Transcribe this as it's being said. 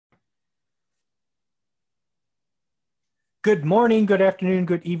Good morning, good afternoon,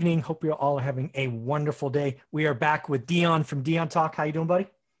 good evening. Hope you're all having a wonderful day. We are back with Dion from Dion Talk. How you doing, buddy?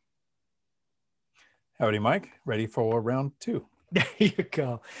 Howdy, Mike. Ready for round two. There you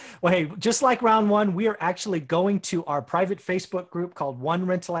go. Well, hey, just like round one, we are actually going to our private Facebook group called One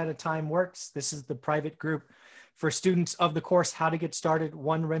Rental at a Time Works. This is the private group for students of the course, How to Get Started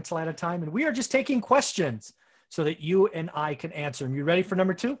One Rental at a Time. And we are just taking questions so that you and I can answer them. You ready for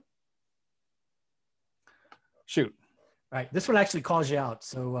number two? Shoot. All right, this one actually calls you out,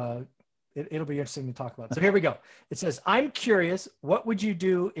 so it'll be interesting to talk about. So here we go. It says, I'm curious, what would you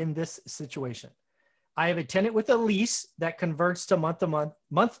do in this situation? I have a tenant with a lease that converts to month to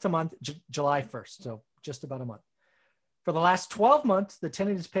month, July 1st, so just about a month. For the last 12 months, the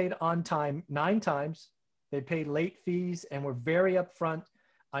tenant is paid on time 9 times. They paid late fees and were very upfront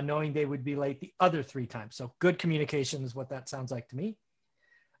on knowing they would be late the other 3 times. So good communication is what that sounds like to me.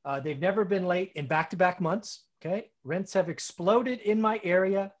 They've never been late in back-to-back months. Okay, rents have exploded in my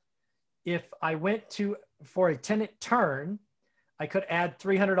area. If I went for a tenant turn, I could add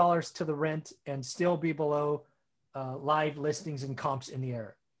 $300 to the rent and still be below live listings and comps in the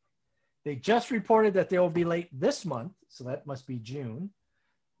area. They just reported that they will be late this month, so that must be June.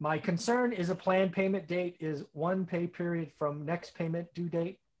 My concern is a planned payment date is 1 pay period from next payment due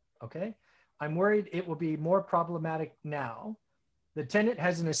date. Okay, I'm worried it will be more problematic now. The tenant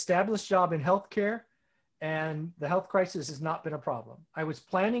has an established job in healthcare, and the health crisis has not been a problem. I was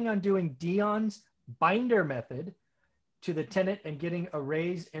planning on doing Dion's binder method to the tenant and getting a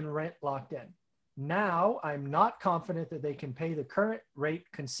raise in rent locked in. Now I'm not confident that they can pay the current rate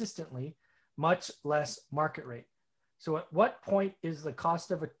consistently, much less market rate. So at what point is the cost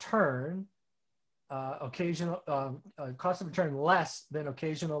of a turn cost of a turn less than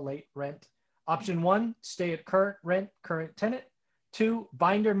occasional late rent? Option 1, stay at current rent, current tenant. 2,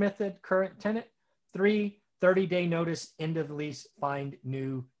 binder method, current tenant. 3, 30-day notice, end of the lease, find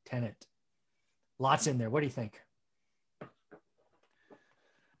new tenant. Lots in there. What do you think?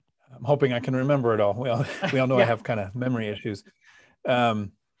 I'm hoping I can remember it all. We all know Yeah. I have kind of memory issues.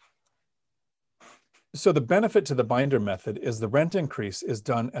 So the benefit to the binder method is the rent increase is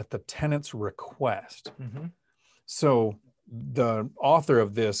done at the tenant's request. Mm-hmm. So the author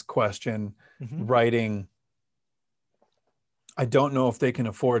of this question writing, I don't know if they can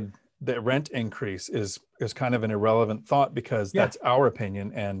afford the rent increase is kind of an irrelevant thought because that's our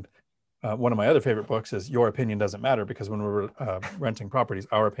opinion. And one of my other favorite books is Your Opinion Doesn't Matter, because when we're renting properties,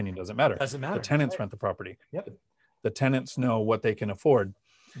 our opinion doesn't matter. Doesn't matter. The tenants rent the property. Yep. The tenants know what they can afford.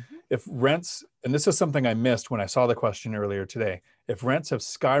 If rents, and this is something I missed when I saw the question earlier today, if rents have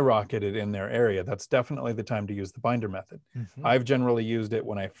skyrocketed in their area, that's definitely the time to use the binder method. I've generally used it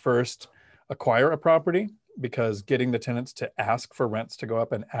when I first acquire a property, because getting the tenants to ask for rents to go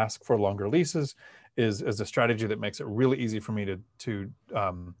up and ask for longer leases is a strategy that makes it really easy for me to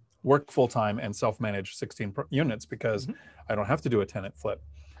work full-time and self-manage 16 units because I don't have to do a tenant flip.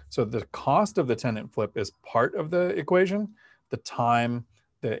 So the cost of the tenant flip is part of the equation. The time,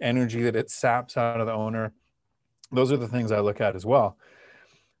 the energy that it saps out of the owner, those are the things I look at as well.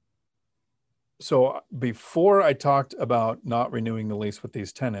 So before I talked about not renewing the lease with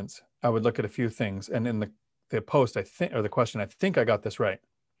these tenants, I would look at a few things. And in the post, I think, or the question, I think I got this right.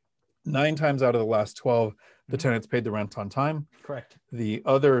 9 times out of the last 12, the tenants paid the rent on time. Correct. The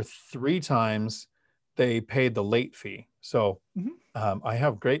other 3 times, they paid the late fee. So I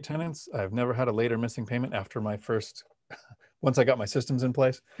have great tenants. I've never had a late or missing payment after my first, once I got my systems in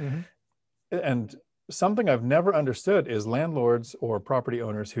place. And something I've never understood is landlords or property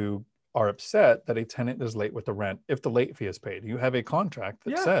owners who are upset that a tenant is late with the rent if the late fee is paid. You have a contract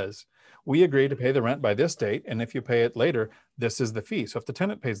that says, we agree to pay the rent by this date, and if you pay it later, this is the fee. So if the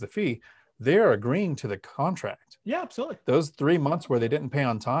tenant pays the fee, they're agreeing to the contract. Yeah, absolutely. Those 3 months where they didn't pay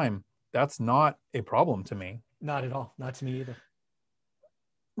on time, that's not a problem to me. Not at all. Not to me either.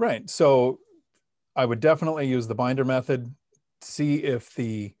 Right. So I would definitely use the binder method, see if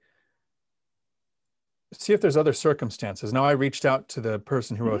there's other circumstances. Now, I reached out to the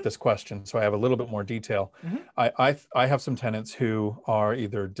person who wrote this question, so I have a little bit more detail. I have some tenants who are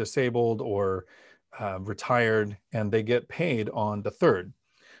either disabled or retired, and they get paid on the 3rd.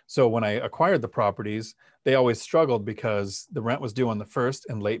 So when I acquired the properties, they always struggled because the rent was due on the 1st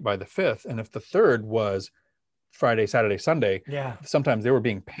and late by the 5th. And if the 3rd was Friday, Saturday, Sunday, sometimes they were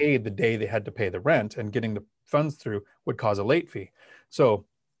being paid the day they had to pay the rent, and getting the funds through would cause a late fee. So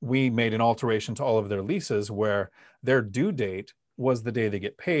we made an alteration to all of their leases where their due date was the day they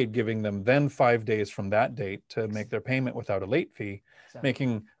get paid, giving them then 5 days from that date to make their payment without a late fee,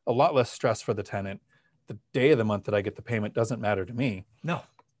 making a lot less stress for the tenant. The day of the month that I get the payment doesn't matter to me. No,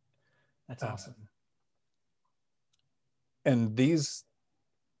 that's awesome. And these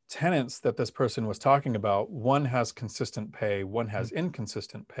tenants that this person was talking about, one has consistent pay, one has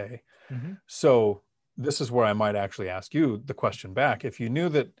inconsistent pay. Mm-hmm. So this is where I might actually ask you the question back. If you knew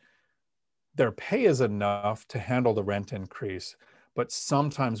that their pay is enough to handle the rent increase, but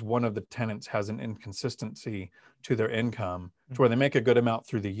sometimes one of the tenants has an inconsistency to their income to where they make a good amount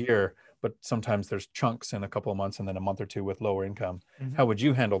through the year, but sometimes there's chunks in a couple of months and then a month or two with lower income. How would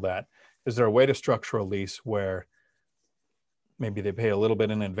you handle that? Is there a way to structure a lease where maybe they pay a little bit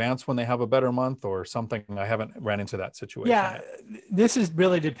in advance when they have a better month or something? I haven't ran into that situation Yeah, yet. this is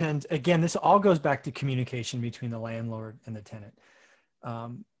really depends. Again, this all goes back to communication between the landlord and the tenant.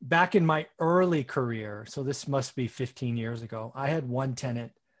 Back in my early career, so this must be 15 years ago, I had one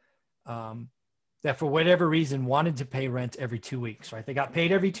tenant that for whatever reason wanted to pay rent every 2 weeks, right? They got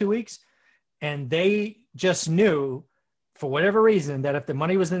paid every 2 weeks and they just knew for whatever reason that if the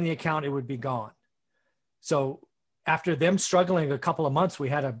money was in the account, it would be gone. So after them struggling a couple of months, we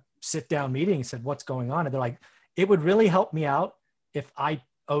had a sit down meeting and said, what's going on? And they're like, it would really help me out if I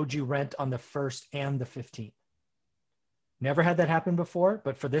owed you rent on the 1st and the 15th. Never had that happen before,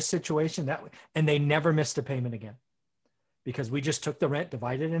 but for this situation, and they never missed a payment again because we just took the rent,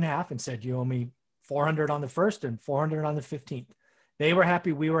 divided it in half and said, you owe me $400 on the 1st and $400 on the 15th. They were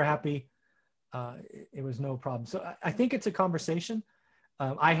happy. We were happy. It was no problem. So I think it's a conversation.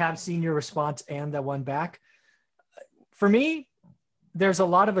 I have seen your response and that one back. For me, there's a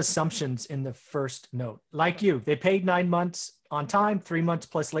lot of assumptions in the first note. Like you, they paid 9 months on time, 3 months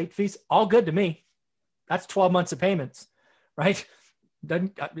plus late fees. All good to me. That's 12 months of payments, right?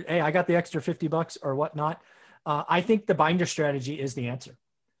 Hey, I got the extra $50 or whatnot. I think the binder strategy is the answer.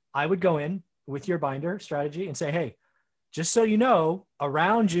 I would go in with your binder strategy and say, hey, just so you know,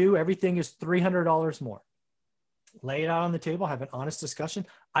 around you, everything is $300 more. Lay it out on the table, have an honest discussion.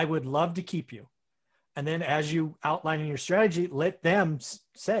 I would love to keep you. And then as you outline in your strategy, let them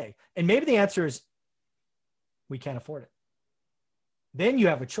say, and maybe the answer is, we can't afford it. Then you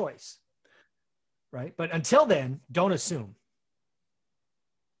have a choice, right? But until then, don't assume.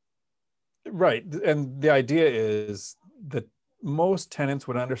 Right. And the idea is that most tenants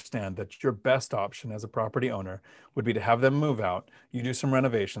would understand that your best option as a property owner would be to have them move out, you do some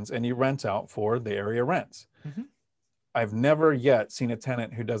renovations, and you rent out for the area rents. Mm-hmm. I've never yet seen a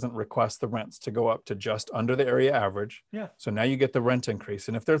tenant who doesn't request the rents to go up to just under the area average. Yeah. So now you get the rent increase.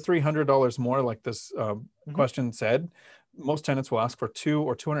 And if they're $300 more, like this question said, most tenants will ask for $200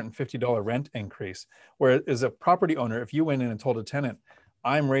 or $250 rent increase. Whereas as a property owner, if you went in and told a tenant,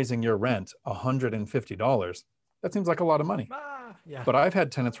 I'm raising your rent $150, that seems like a lot of money. Yeah. But I've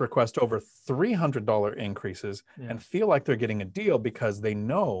had tenants request over $300 increases and feel like they're getting a deal because they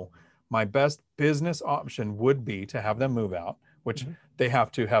know my best business option would be to have them move out, which they have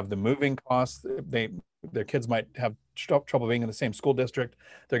to have the moving costs. Their kids might have trouble being in the same school district.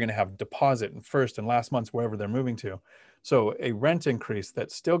 They're going to have deposit and first and last months wherever they're moving to. So a rent increase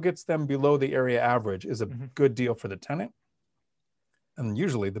that still gets them below the area average is a good deal for the tenant and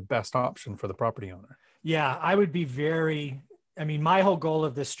usually the best option for the property owner. Yeah, I would be my whole goal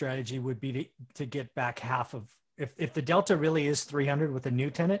of this strategy would be to get back half of, if the delta really is 300 with a new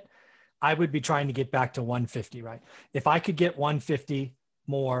tenant, I would be trying to get back to 150, right? If I could get 150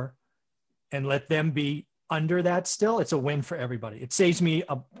 more and let them be under that still, it's a win for everybody. It saves me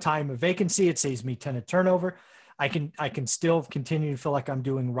a time of vacancy. It saves me tenant turnover. I can still continue to feel like I'm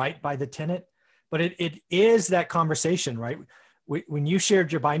doing right by the tenant, but it is that conversation, right? When you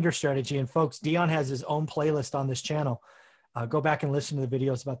shared your binder strategy, and folks, Dion has his own playlist on this channel. Go back and listen to the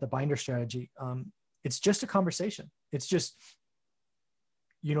videos about the binder strategy. It's just a conversation. It's just,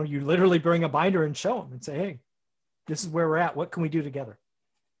 you literally bring a binder and show them and say, hey, this is where we're at. What can we do together?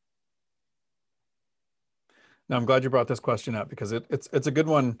 Now, I'm glad you brought this question up because it's a good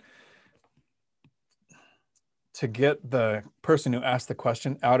one to get the person who asked the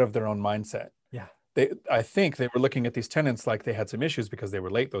question out of their own mindset. Yeah. I think they were looking at these tenants like they had some issues because they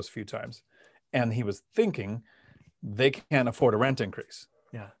were late those few times. And he was thinking they can't afford a rent increase.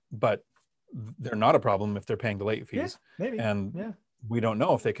 Yeah. But they're not a problem if they're paying the late fees. Yeah, maybe. And we don't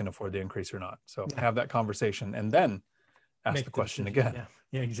know if they can afford the increase or not. So have that conversation and then ask the question again.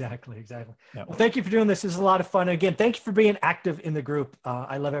 Yeah, exactly. Yeah. Well, thank you for doing this. This is a lot of fun. Again, thank you for being active in the group.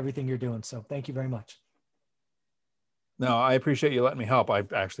 I love everything you're doing. So thank you very much. No, I appreciate you letting me help. I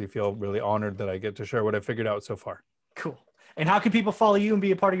actually feel really honored that I get to share what I've figured out so far. Cool. And how can people follow you and be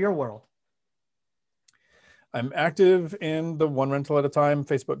a part of your world? I'm active in the One Rental at a Time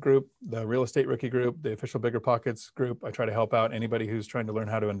Facebook group, the Real Estate Rookie group, the official Bigger Pockets group. I try to help out anybody who's trying to learn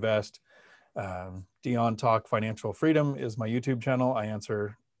how to invest. Dion Talk Financial Freedom is my YouTube channel. I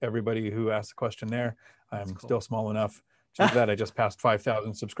answer everybody who asks a question there. I'm still small enough Too bad I just passed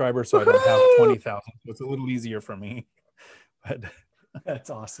 5,000 subscribers, so I don't have 20,000. So it's a little easier for me. But that's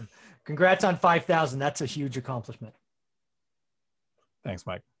awesome. Congrats on 5,000. That's a huge accomplishment. thanks,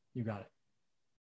 Mike. You got it.